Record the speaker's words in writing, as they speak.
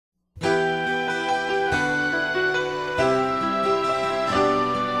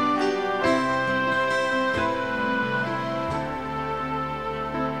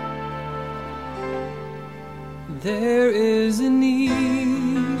There is a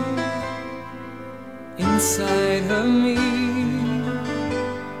need inside of me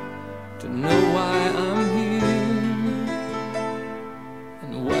to know why I'm here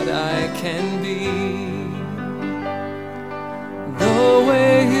and what I can be. The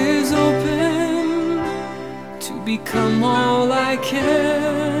way is open to become all I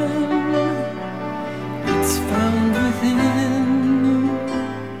can. It's found within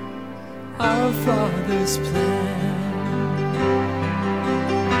our Father's plan.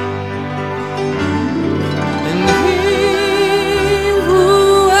 And He who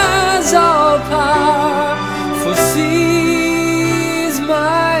has all power foresees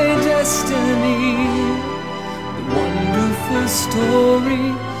my destiny. The wonderful story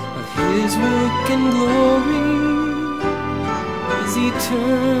of His work and glory is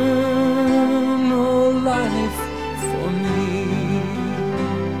eternal life for me.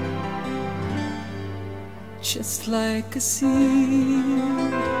 Just like a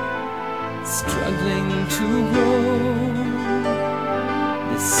seed struggling to grow,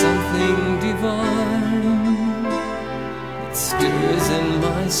 there's something divine that stirs in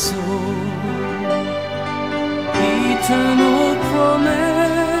my soul. Eternal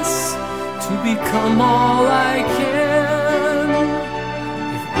promise to become all I can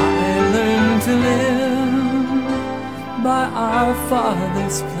if I learn to live by our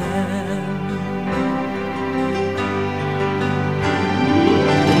Father's plan.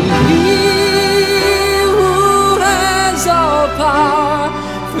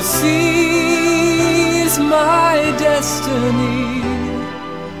 Foresees my destiny.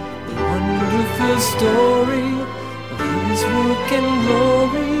 The wonderful story of His work and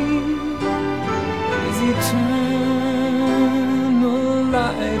glory is eternal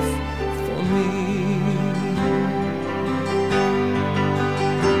life for me.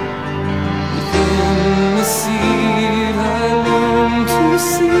 Within the seed I learn to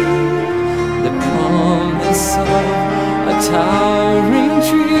see the promise of a towering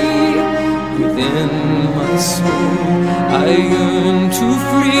tree. Within my soul I yearn to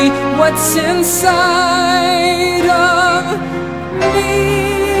free what's inside of me.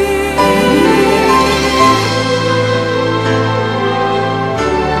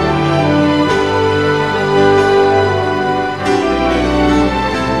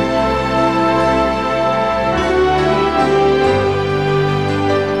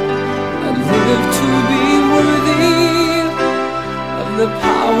 I live to be worthy the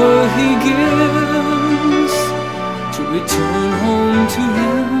power He gives to return home to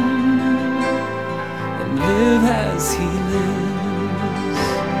Him and live as He lives.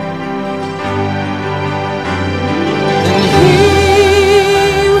 And He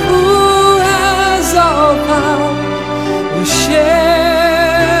who has all power will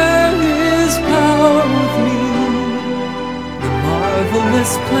share His power with me. The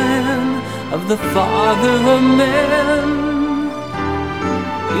marvelous plan of the Father of man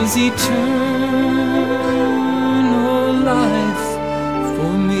is eternal